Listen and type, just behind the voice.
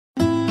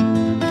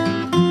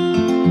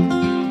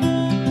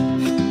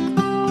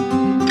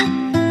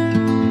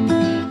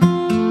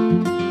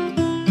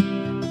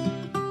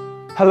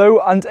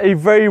Hello and a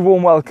very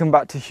warm welcome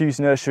back to Hugh's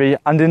Nursery,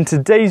 and in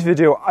today's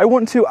video I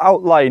want to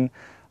outline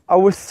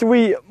our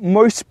 3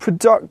 most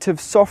productive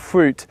soft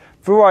fruit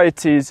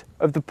varieties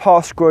of the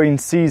past growing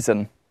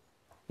season.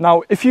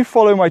 Now, if you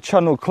follow my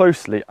channel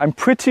closely, I'm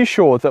pretty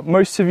sure that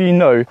most of you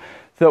know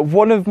that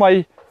one of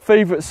my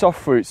favourite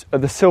soft fruits are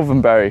the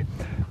silverberry.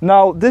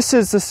 Now, this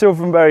is the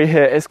silverberry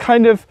here. It's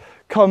kind of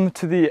come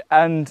to the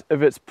end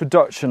of its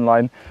production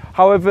line.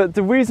 However,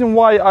 the reason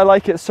why I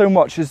like it so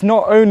much is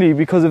not only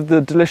because of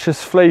the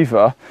delicious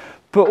flavour,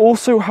 but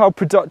also how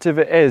productive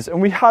it is.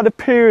 And we had a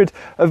period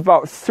of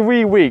about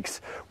 3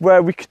 weeks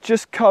where we could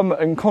just come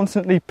and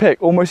constantly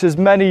pick almost as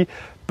many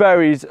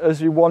berries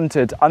as we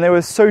wanted, and they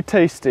were so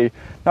tasty.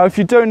 Now, if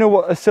you don't know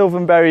what a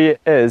silverberry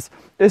is,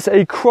 it's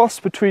a cross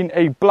between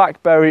a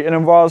blackberry and a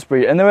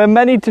raspberry, and there are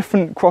many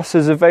different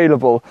crosses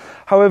available.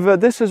 However,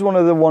 this is one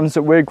of the ones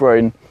that we're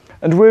growing,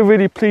 and we're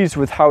really pleased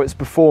with how it's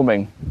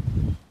performing.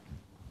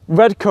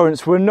 Red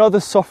currants were another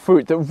soft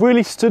fruit that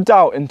really stood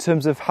out in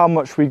terms of how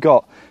much we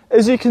got.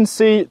 As you can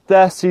see,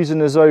 their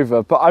season is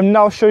over, but I'm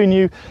now showing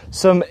you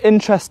some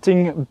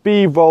interesting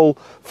B-roll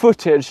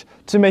footage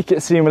to make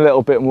it seem a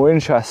little bit more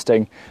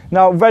interesting.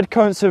 Now, red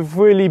currants have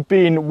really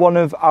been one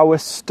of our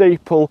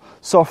staple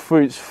soft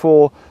fruits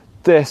for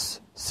this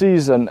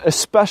season,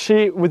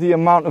 especially with the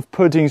amount of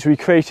puddings we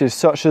created,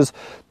 such as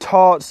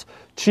tarts,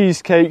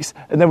 cheesecakes,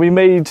 and then we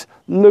made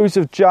loads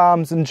of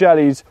jams and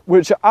jellies,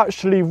 which are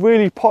actually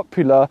really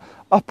popular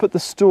up at the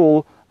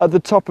stall at the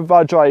top of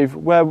our drive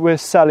where we're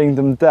selling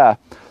them there.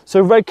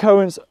 So red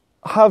currants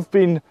have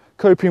been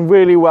coping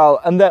really well,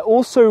 and they're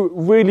also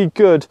really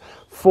good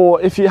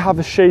for if you have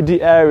a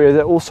shady area.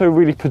 They're also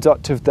really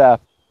productive there.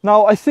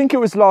 Now, I think it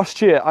was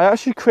last year I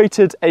actually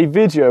created a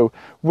video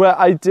where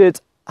I did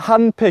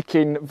hand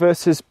picking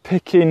versus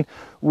picking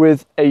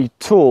with a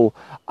tool,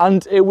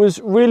 and it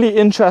was really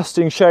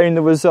interesting sharing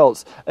the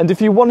results. And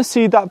if you want to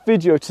see that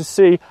video to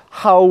see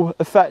how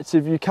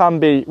effective you can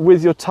be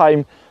with your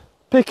time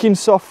picking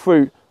soft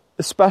fruit,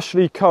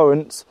 especially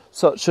currants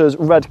such as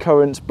red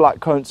currants,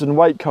 black currants and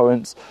white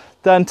currants,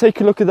 then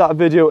take a look at that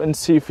video and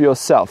see for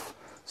yourself.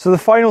 So the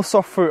final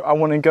soft fruit I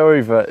want to go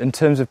over in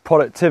terms of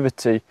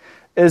productivity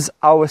is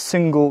our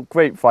single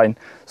grapevine.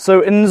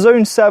 So in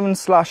zone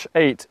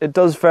 7/8, it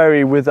does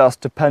vary with us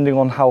depending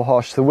on how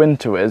harsh the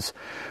winter is.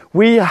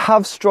 We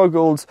have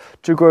struggled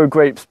to grow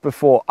grapes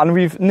before, and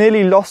we've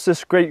nearly lost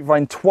this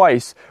grapevine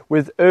twice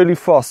with early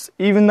frosts,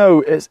 even though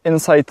it's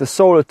inside the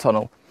solar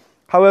tunnel.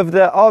 However,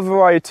 there are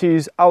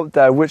varieties out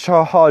there which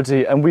are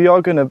hardy, and we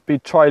are going to be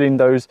trialling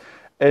those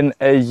in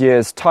a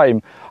year's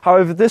time.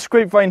 However, this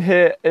grapevine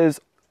here is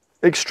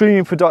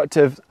extremely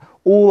productive.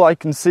 All I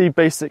can see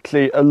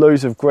basically are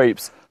loads of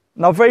grapes.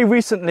 Now, very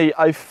recently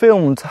I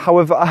filmed,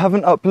 however I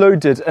haven't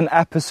uploaded an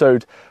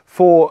episode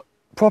for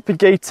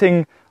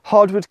propagating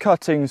hardwood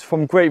cuttings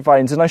from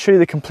grapevines, and I show you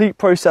the complete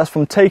process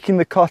from taking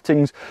the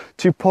cuttings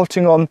to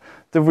potting on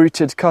the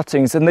rooted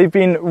cuttings, and they've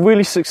been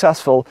really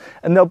successful.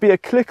 And there'll be a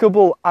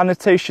clickable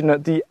annotation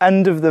at the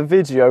end of the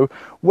video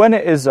when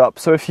it is up,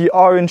 so if you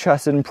are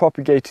interested in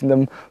propagating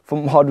them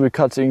from hardwood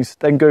cuttings,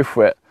 then go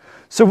for it.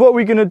 So what are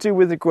we going to do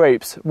with the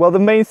grapes? Well, the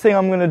main thing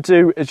I'm going to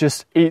do is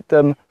just eat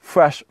them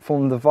fresh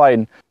from the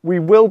vine. We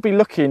will be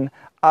looking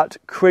at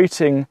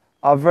creating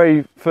our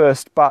very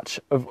first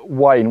batch of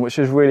wine, which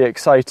is really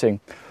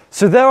exciting.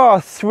 So there are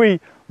 3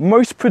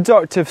 most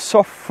productive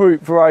soft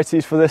fruit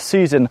varieties for this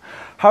season.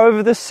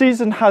 However, this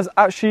season has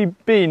actually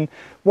been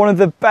one of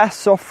the best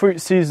soft fruit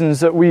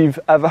seasons that we've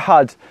ever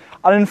had.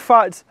 And in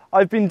fact,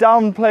 I've been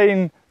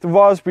downplaying the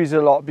raspberries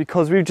a lot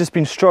because we've just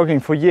been struggling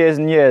for years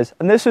and years.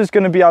 And this was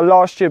going to be our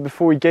last year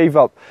before we gave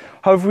up.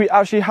 However, we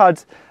actually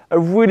had a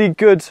really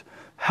good,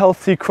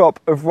 healthy crop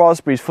of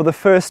raspberries for the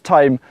first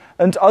time.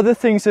 And other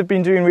things have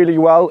been doing really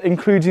well,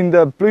 including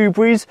the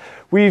blueberries.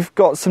 We've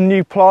got some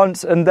new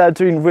plants and they're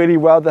doing really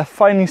well. They're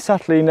finally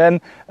settling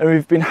in, and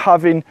we've been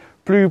having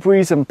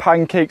blueberries and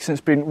pancakes, and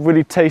it's been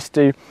really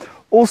tasty.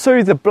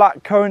 Also, the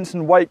black currants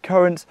and white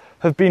currants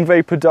have been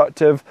very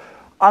productive,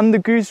 and the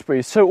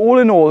gooseberries. So all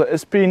in all,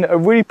 it's been a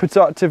really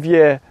productive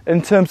year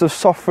in terms of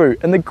soft fruit.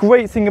 And the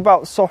great thing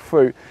about soft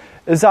fruit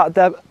is that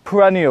they're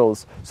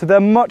perennials. So they're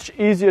much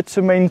easier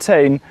to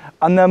maintain,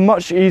 and they're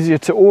much easier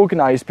to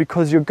organise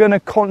because you're going to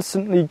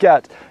constantly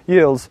get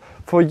yields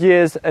for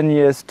years and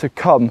years to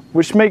come,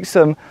 which makes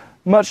them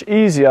much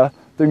easier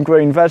than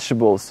growing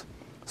vegetables.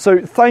 So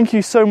thank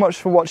you so much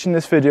for watching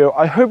this video.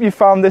 I hope you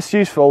found this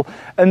useful,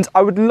 and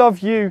I would love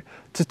you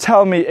to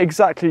tell me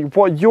exactly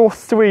what your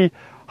 3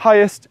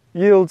 highest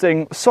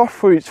yielding soft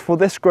fruits for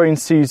this growing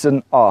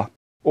season are,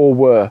 or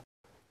were.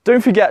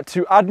 Don't forget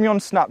to add me on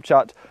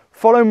Snapchat,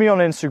 follow me on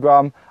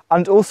Instagram,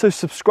 and also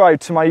subscribe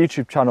to my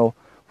YouTube channel,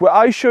 where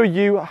I show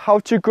you how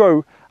to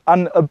grow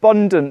an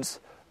abundance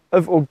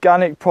of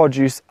organic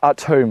produce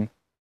at home.